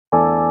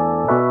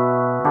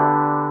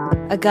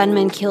A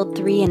gunman killed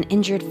 3 and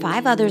injured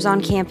 5 others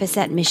on campus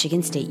at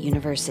Michigan State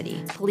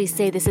University. Police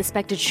say the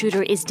suspected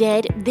shooter is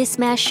dead. This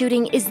mass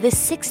shooting is the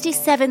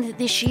 67th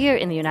this year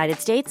in the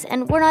United States,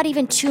 and we're not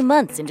even 2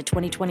 months into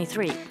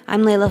 2023.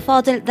 I'm Leila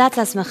Fadel, that's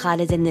Asma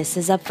Khalid, and this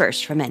is Up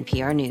First from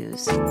NPR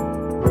News.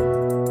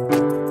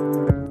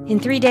 In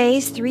 3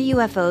 days, 3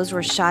 UFOs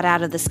were shot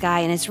out of the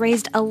sky, and it's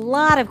raised a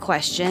lot of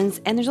questions,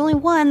 and there's only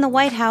one the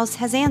White House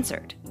has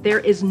answered. There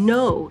is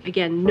no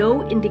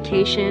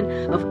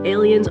indication of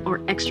aliens or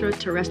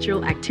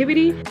extraterrestrial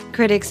activity.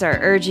 Critics are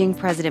urging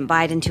President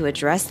Biden to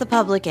address the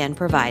public and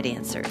provide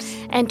answers.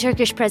 And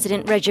Turkish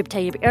President Recep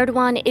Tayyip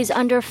Erdogan is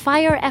under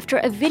fire after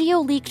a video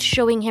leaked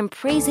showing him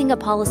praising a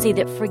policy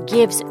that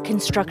forgives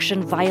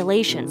construction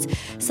violations.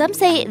 Some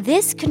say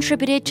this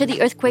contributed to the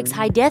earthquake's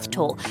high death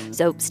toll.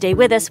 So stay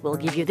with us. We'll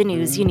give you the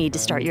news you need to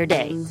start your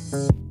day.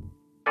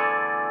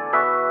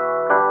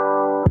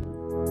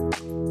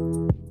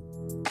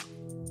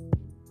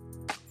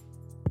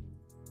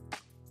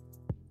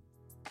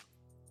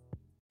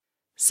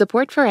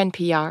 Support for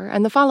NPR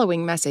and the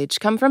following message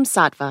come from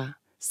Saatva.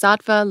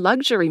 Saatva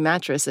luxury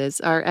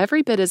mattresses are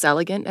every bit as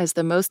elegant as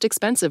the most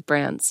expensive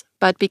brands,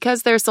 but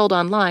because they're sold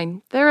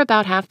online, they're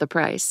about half the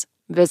price.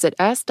 Visit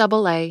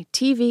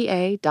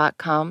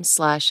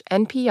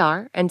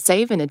SAATVA.com/NPR and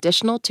save an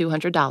additional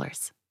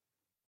 $200.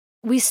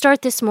 We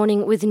start this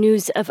morning with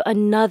news of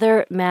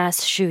another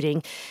mass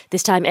shooting,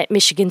 this time at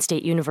Michigan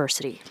State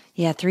University.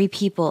 Yeah, 3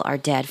 people are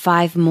dead,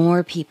 5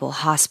 more people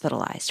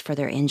hospitalized for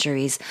their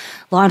injuries.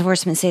 Law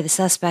enforcement say the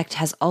suspect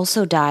has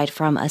also died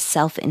from a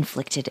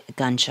self-inflicted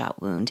gunshot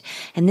wound.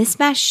 And this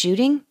mass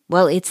shooting,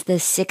 well, it's the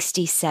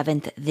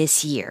 67th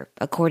this year,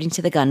 according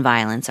to the Gun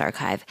Violence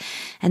Archive.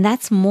 And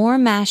that's more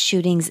mass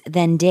shootings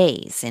than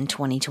days in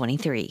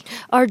 2023.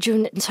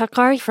 Arjun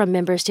Thakar from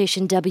member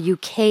station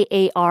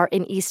WKAR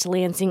in East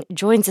Lansing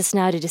joins us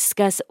now to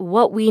discuss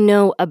what we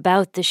know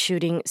about the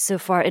shooting so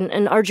far.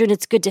 And Arjun,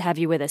 it's good to have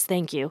you with us.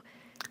 Thank you.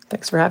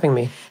 Thanks for having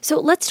me. So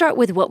let's start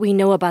with what we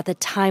know about the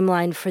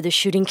timeline for the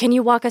shooting. Can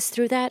you walk us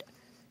through that?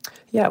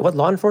 Yeah, what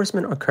law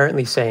enforcement are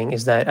currently saying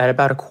is that at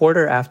about a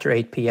quarter after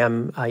 8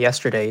 p.m.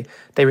 Yesterday,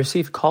 they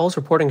received calls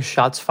reporting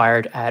shots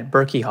fired at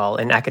Berkey Hall,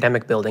 an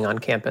academic building on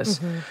campus.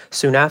 Mm-hmm.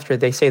 Soon after,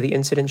 they say the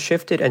incident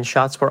shifted and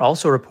shots were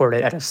also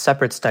reported at a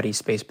separate study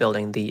space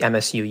building, the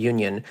MSU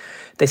Union.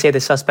 They say the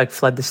suspect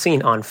fled the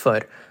scene on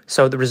foot.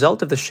 So the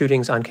result of the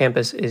shootings on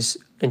campus is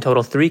in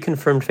total 3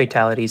 confirmed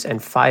fatalities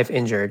and 5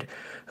 injured,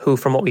 who,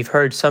 from what we've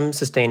heard, some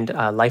sustained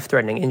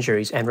life-threatening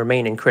injuries and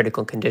remain in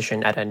critical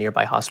condition at a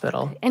nearby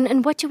hospital.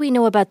 And what do we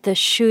know about the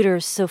shooter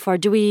so far?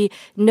 Do we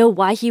know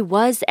why he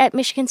was at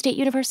Michigan State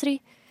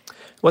University?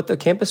 What the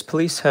campus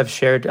police have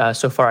shared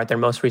so far at their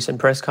most recent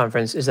press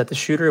conference is that the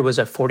shooter was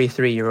a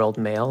 43-year-old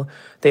male.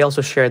 They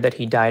also shared that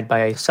he died by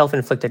a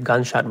self-inflicted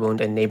gunshot wound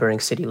in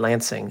neighboring city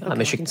Lansing,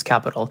 Michigan's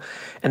capital.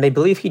 And they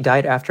believe he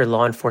died after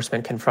law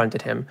enforcement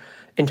confronted him.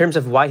 In terms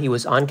of why he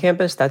was on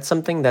campus, that's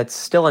something that's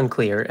still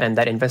unclear and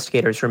that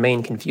investigators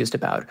remain confused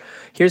about.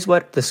 Here's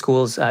what the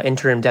school's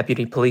interim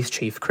deputy police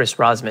chief, Chris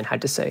Rosman,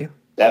 had to say.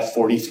 That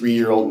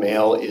 43-year-old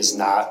male is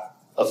not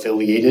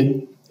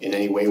affiliated in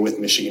any way with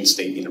Michigan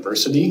State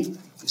University.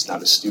 He's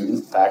not a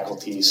student,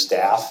 faculty,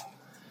 staff.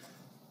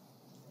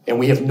 And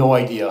we have no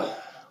idea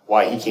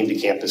why he came to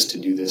campus to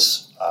do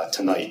this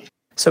tonight.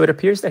 So it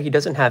appears that he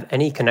doesn't have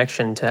any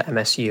connection to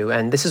MSU,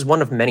 and this is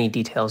one of many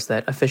details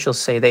that officials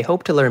say they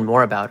hope to learn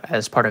more about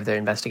as part of their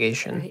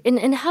investigation.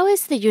 And how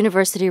has the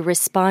university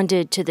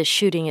responded to the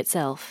shooting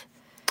itself?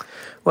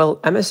 Well,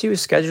 MSU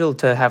is scheduled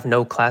to have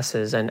no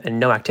classes and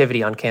no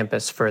activity on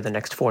campus for the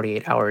next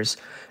 48 hours.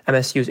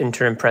 MSU's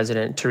interim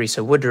president,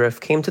 Teresa Woodruff,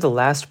 came to the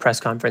last press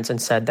conference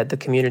and said that the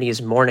community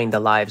is mourning the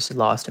lives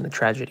lost in the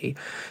tragedy.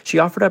 She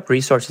offered up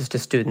resources to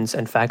students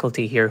and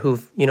faculty here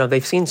who've,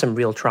 they've seen some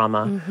real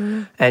trauma.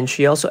 Mm-hmm. And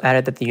she also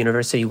added that the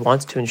university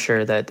wants to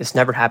ensure that this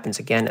never happens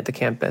again at the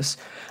campus.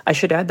 I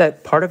should add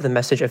that part of the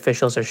message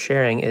officials are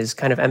sharing is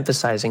kind of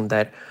emphasizing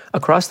that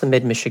across the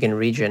mid-Michigan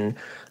region,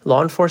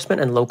 law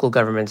enforcement and local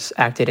governments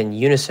acted in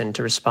unison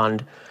to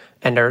respond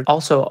and are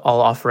also all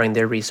offering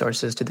their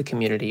resources to the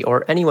community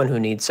or anyone who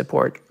needs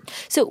support.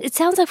 So it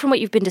sounds like from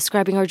what you've been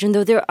describing, Arjun,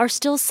 though, there are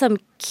still some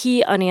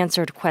key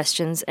unanswered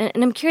questions.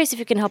 And I'm curious if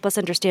you can help us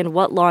understand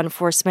what law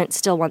enforcement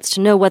still wants to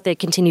know, what they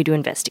continue to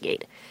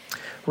investigate.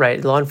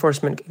 Right. Law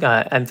enforcement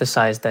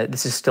emphasized that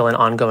this is still an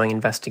ongoing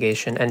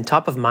investigation. And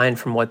top of mind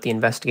from what the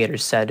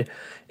investigators said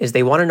is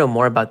they want to know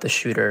more about the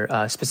shooter,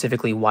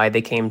 specifically why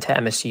they came to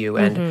MSU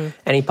and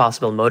any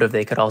possible motive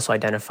they could also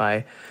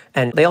identify.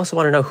 And they also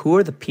want to know who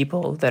are the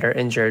people that are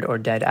injured or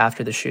dead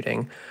after the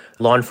shooting.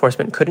 Law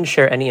enforcement couldn't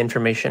share any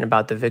information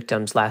about the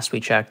victims last we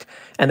checked,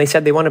 and they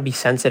said they want to be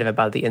sensitive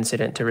about the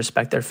incident to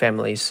respect their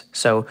families.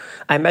 So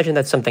I imagine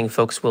that's something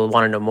folks will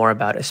want to know more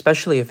about,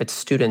 especially if it's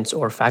students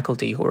or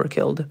faculty who were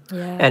killed.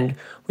 Yeah. And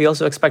we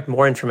also expect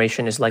more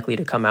information is likely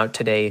to come out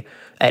today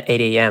at 8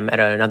 a.m. at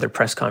another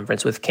press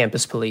conference with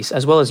campus police,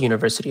 as well as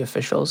university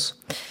officials.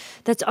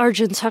 That's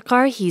Arjun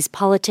Thakar. He's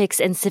politics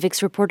and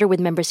civics reporter with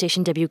member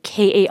station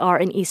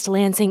WKAR in East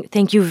Lansing.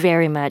 Thank you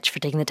very much for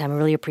taking the time. I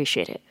really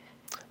appreciate it.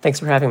 Thanks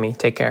for having me.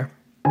 Take care.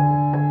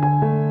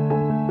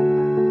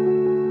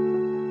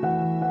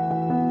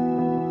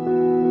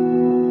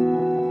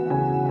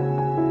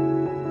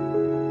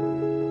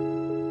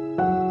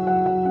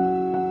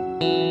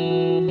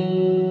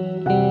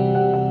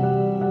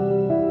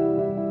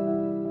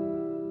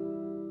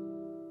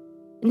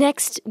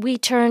 Next, we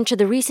turn to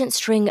the recent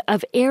string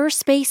of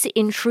airspace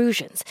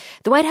intrusions.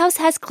 The White House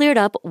has cleared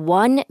up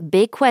one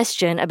big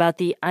question about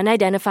the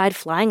unidentified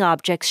flying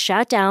objects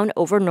shot down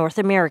over North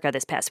America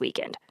this past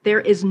weekend. There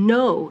is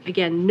no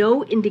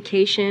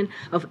indication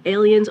of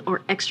aliens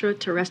or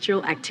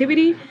extraterrestrial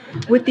activity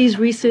with these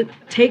recent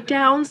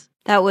takedowns.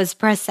 That was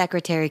Press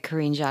Secretary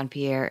Karine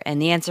Jean-Pierre,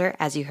 and the answer,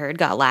 as you heard,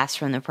 got laughs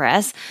from the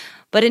press.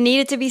 But it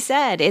needed to be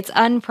said. It's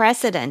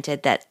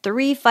unprecedented that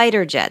 3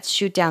 fighter jets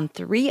shoot down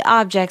 3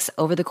 objects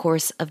over the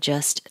course of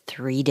just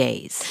 3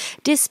 days.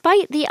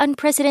 Despite the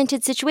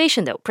unprecedented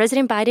situation, though,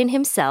 President Biden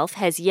himself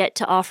has yet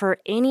to offer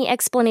any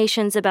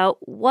explanations about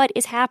what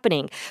is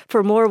happening.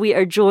 For more, we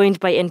are joined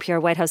by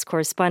NPR White House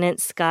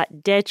correspondent Scott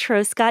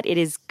Detrow. Scott, it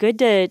is good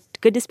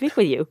to speak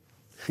with you.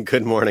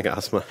 Good morning,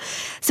 Asma.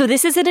 So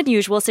this is an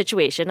unusual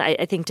situation,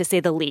 I think, to say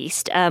the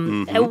least.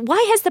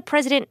 Why has the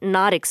president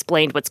not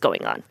explained what's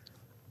going on?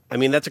 I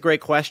mean, that's a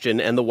great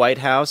question, and the White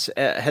House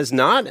has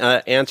not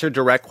answered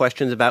direct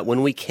questions about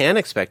when we can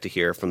expect to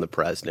hear from the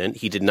president.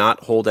 He did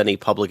not hold any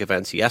public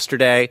events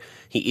yesterday.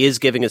 He is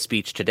giving a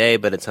speech today,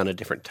 but it's on a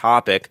different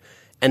topic.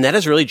 And that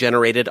has really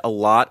generated a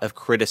lot of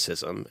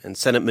criticism. And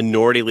Senate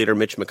Minority Leader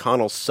Mitch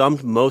McConnell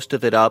summed most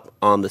of it up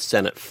on the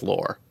Senate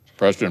floor.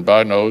 President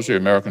Biden owes the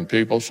American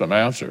people some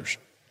answers.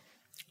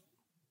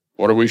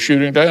 What are we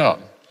shooting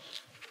down?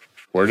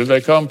 Where did they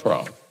come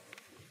from?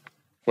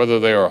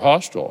 Whether they are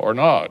hostile or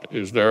not,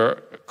 is there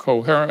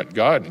coherent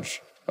guidance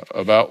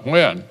about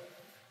when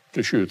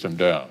to shoot them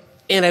down?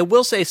 And I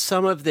will say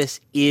some of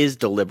this is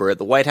deliberate.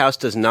 The White House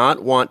does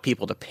not want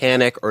people to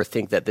panic or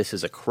think that this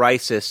is a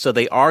crisis, so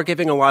they are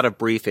giving a lot of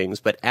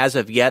briefings, but as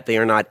of yet, they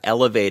are not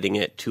elevating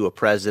it to a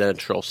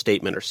presidential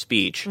statement or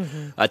speech.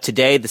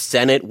 Today, the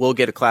Senate will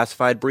get a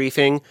classified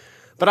briefing.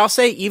 But I'll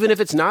say, even if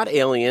it's not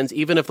aliens,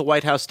 even if the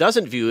White House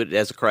doesn't view it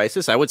as a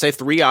crisis, I would say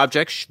 3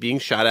 objects being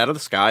shot out of the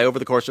sky over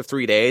the course of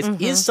 3 days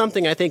is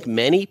something I think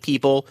many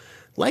people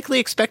likely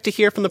expect to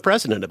hear from the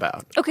president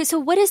about. Okay, so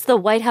what is the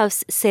White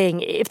House saying?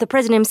 If the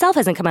president himself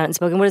hasn't come out and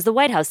spoken, what is the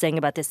White House saying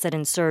about this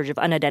sudden surge of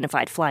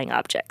unidentified flying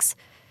objects?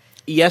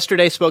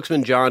 Yesterday,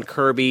 spokesman John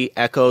Kirby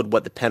echoed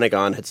what the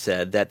Pentagon had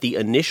said, that the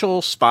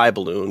initial spy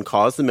balloon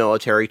caused the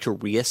military to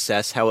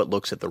reassess how it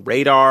looks at the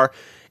radar.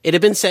 It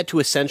had been set to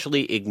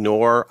essentially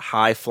ignore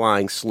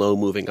high-flying,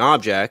 slow-moving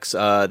objects.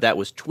 That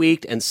was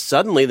tweaked, and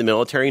suddenly the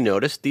military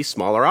noticed these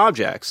smaller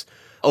objects.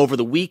 Over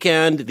the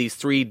weekend, these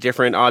 3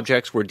 different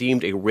objects were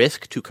deemed a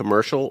risk to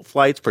commercial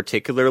flights,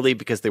 particularly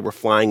because they were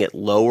flying at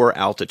lower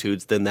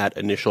altitudes than that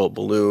initial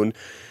balloon.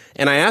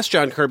 And I asked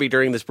John Kirby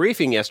during this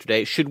briefing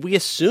yesterday, should we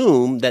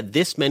assume that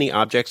this many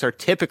objects are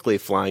typically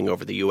flying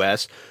over the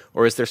U.S.,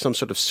 or is there some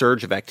sort of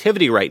surge of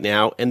activity right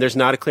now? And there's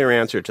not a clear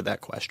answer to that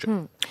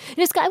question.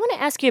 Scott, I want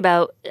to ask you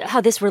about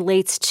how this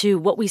relates to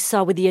what we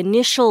saw with the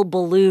initial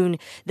balloon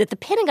that the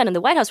Pentagon and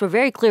the White House were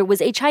very clear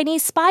was a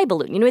Chinese spy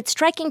balloon. You know, it's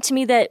striking to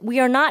me that we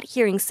are not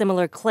hearing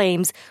similar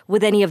claims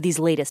with any of these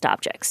latest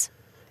objects.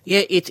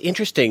 Yeah, it's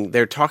interesting.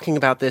 They're talking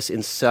about this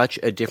in such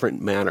a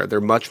different manner. They're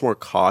much more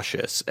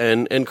cautious.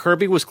 And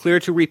Kirby was clear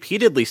to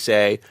repeatedly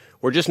say,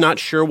 we're just not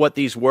sure what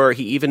these were.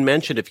 He even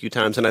mentioned a few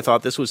times, and I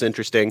thought this was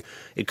interesting,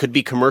 it could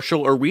be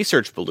commercial or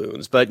research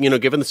balloons. But, you know,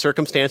 given the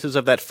circumstances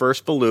of that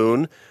first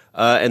balloon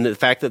and the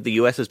fact that the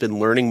U.S. has been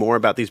learning more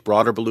about these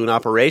broader balloon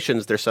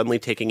operations, they're suddenly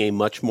taking a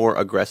much more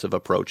aggressive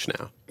approach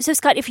now. So,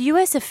 Scott, if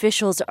U.S.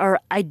 officials are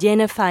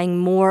identifying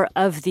more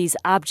of these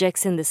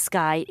objects in the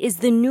sky, is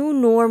the new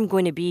norm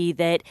going to be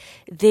that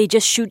they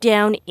just shoot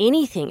down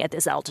anything at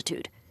this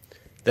altitude?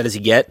 That is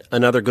yet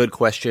another good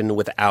question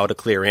without a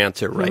clear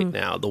answer right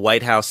now. The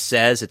White House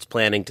says it's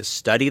planning to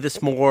study this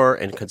more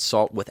and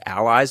consult with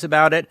allies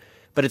about it,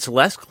 but it's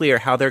less clear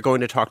how they're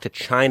going to talk to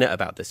China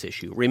about this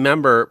issue.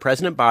 Remember,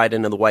 President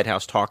Biden and the White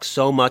House talk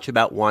so much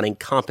about wanting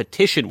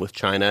competition with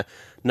China,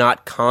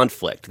 not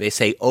conflict. They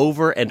say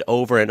over and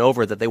over and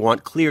over that they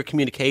want clear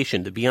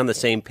communication, to be on the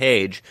same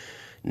page.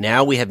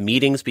 Now we have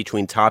meetings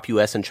between top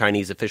U.S. and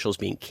Chinese officials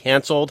being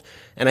canceled,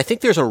 and I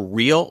think there's a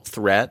real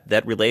threat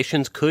that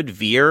relations could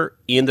veer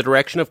in the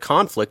direction of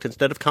conflict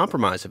instead of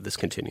compromise if this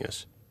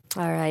continues.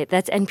 All right,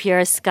 that's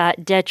NPR's Scott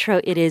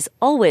Detrow. It is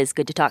always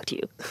good to talk to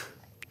you.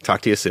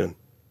 Talk to you soon.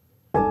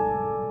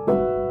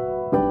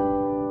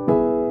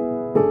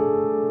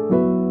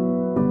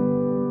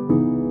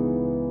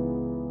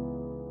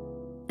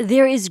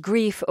 There is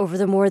grief over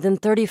the more than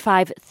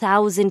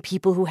 35,000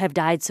 people who have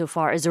died so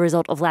far as a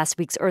result of last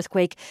week's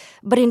earthquake.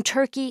 But in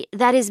Turkey,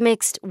 that is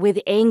mixed with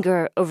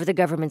anger over the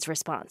government's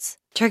response.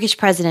 Turkish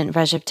President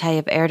Recep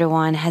Tayyip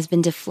Erdogan has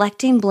been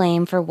deflecting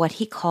blame for what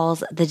he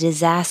calls the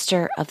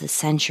disaster of the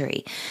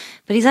century.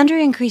 But he's under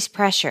increased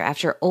pressure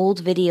after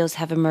old videos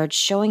have emerged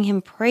showing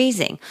him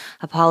praising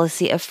a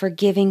policy of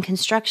forgiving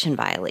construction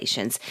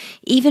violations,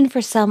 even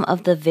for some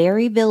of the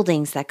very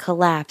buildings that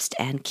collapsed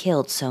and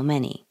killed so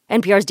many.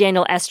 NPR's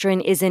Daniel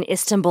Estrin is in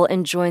Istanbul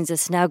and joins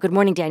us now. Good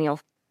morning, Daniel.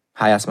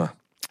 Hi, Asma.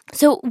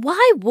 So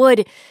why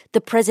would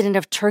the president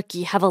of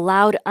Turkey have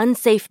allowed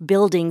unsafe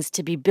buildings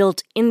to be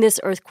built in this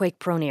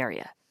earthquake-prone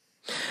area?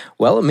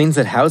 Well, it means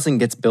that housing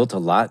gets built a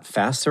lot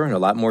faster and a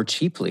lot more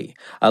cheaply.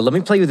 Let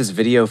me play you this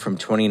video from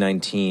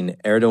 2019.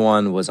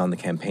 Erdogan was on the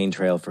campaign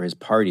trail for his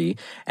party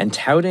and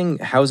touting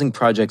housing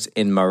projects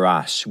in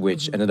Maraş,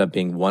 which ended up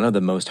being one of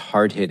the most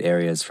hard-hit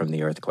areas from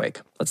the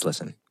earthquake. Let's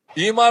listen.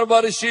 He's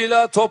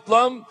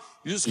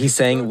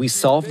saying, we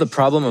solved the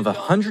problem of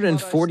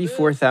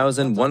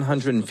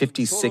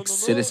 144,156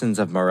 citizens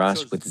of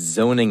Maraş with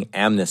zoning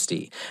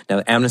amnesty.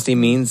 Now, amnesty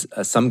means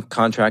some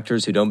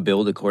contractors who don't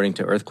build according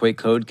to earthquake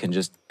code can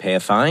just pay a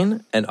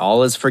fine and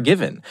all is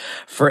forgiven.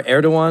 For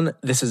Erdogan,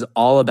 this is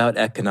all about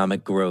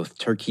economic growth.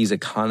 Turkey's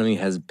economy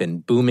has been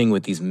booming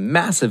with these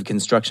massive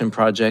construction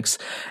projects.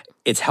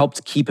 It's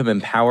helped keep him in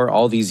power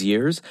all these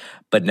years.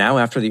 But now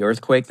after the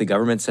earthquake, the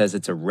government says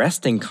it's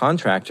arresting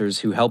contractors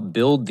who helped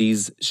build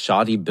these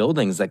shoddy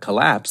buildings that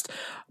collapsed.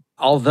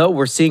 Although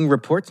we're seeing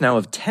reports now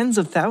of tens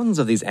of thousands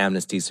of these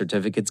amnesty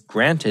certificates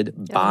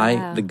granted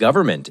by the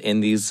government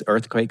in these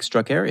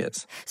earthquake-struck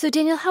areas. So,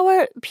 Daniel, how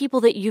are people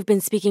that you've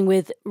been speaking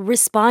with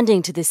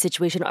responding to this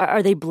situation?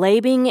 Are they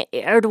blaming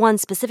Erdogan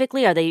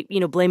specifically? Are they,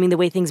 blaming the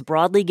way things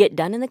broadly get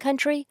done in the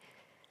country?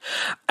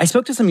 I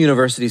spoke to some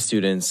university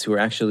students who are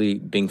actually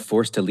being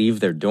forced to leave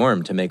their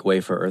dorm to make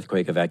way for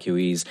earthquake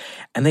evacuees.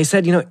 And they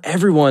said,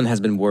 everyone has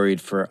been worried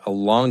for a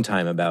long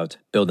time about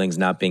buildings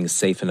not being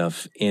safe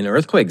enough in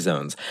earthquake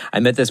zones.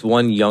 I met this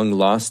one young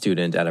law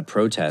student at a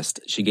protest.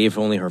 She gave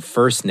only her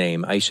first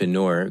name, Aisha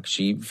Noor.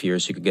 She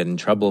fears she could get in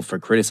trouble for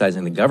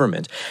criticizing the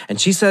government.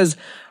 And she says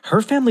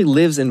her family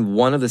lives in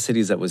one of the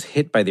cities that was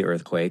hit by the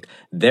earthquake.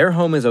 Their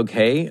home is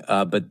okay,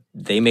 but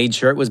they made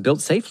sure it was built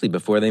safely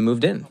before they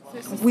moved in.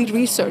 We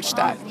researched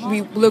that.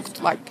 We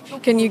looked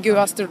can you give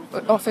us the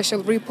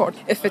official report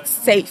if it's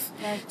safe?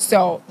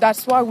 So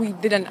that's why we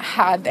didn't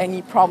had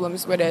any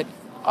problems with it,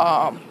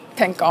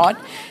 thank God.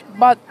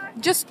 But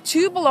just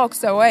 2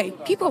 blocks away,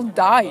 people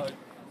died.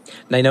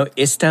 Now, I know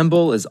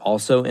Istanbul is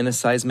also in a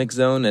seismic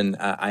zone, and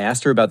I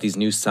asked her about these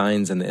new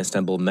signs in the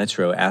Istanbul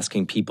metro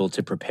asking people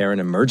to prepare an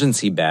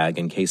emergency bag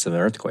in case of an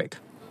earthquake.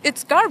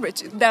 It's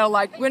garbage. They're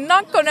like, we're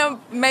not going to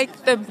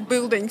make the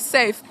building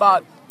safe,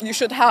 but you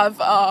should have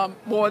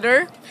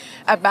water,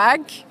 a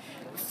bag,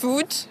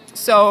 food,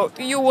 so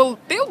you will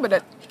deal with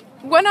it.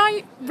 When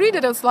I read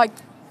it, it's like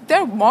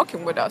they're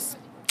mocking with us.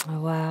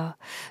 Oh, wow.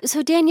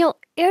 So, Daniel,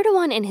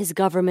 Erdogan and his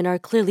government are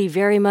clearly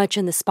very much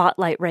in the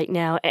spotlight right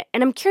now,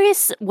 and I'm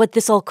curious what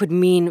this all could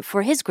mean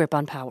for his grip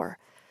on power.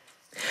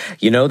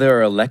 There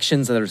are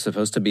elections that are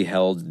supposed to be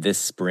held this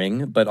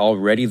spring, but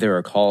already there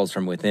are calls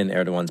from within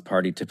Erdogan's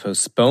party to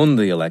postpone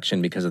the election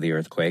because of the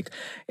earthquake.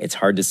 It's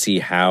hard to see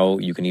how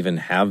you can even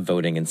have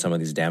voting in some of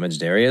these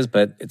damaged areas,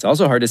 but it's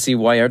also hard to see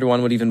why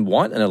Erdogan would even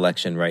want an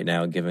election right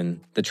now,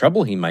 given the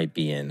trouble he might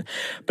be in.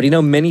 But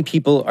many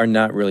people are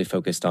not really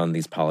focused on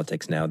these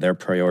politics now. Their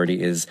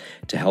priority is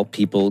to help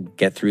people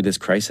get through this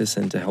crisis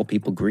and to help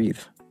people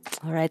grieve.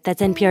 All right,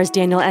 that's NPR's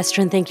Daniel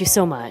Estrin. Thank you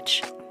so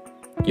much.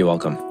 You're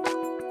welcome.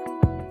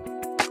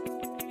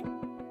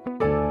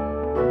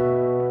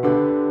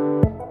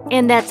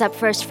 And that's Up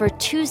First for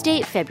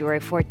Tuesday, February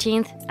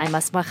 14th. I'm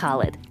Asma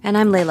Khalid. And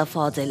I'm Leila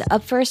Fadel.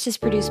 Up First is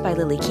produced by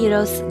Lily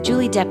Quiros,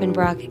 Julie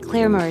Deppenbrock,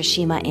 Claire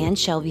Murashima, and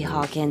Shelby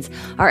Hawkins.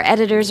 Our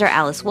editors are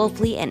Alice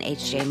Wolfley and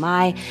H.J.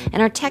 Mai,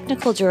 and our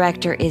technical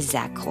director is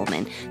Zach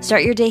Coleman.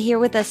 Start your day here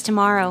with us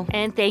tomorrow.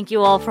 And thank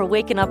you all for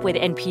waking up with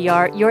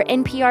NPR. Your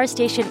NPR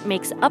station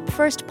makes Up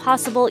First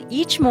possible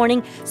each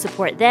morning.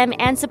 Support them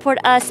and support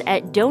us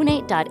at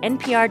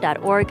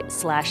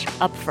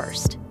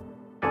donate.npr.org/upfirst.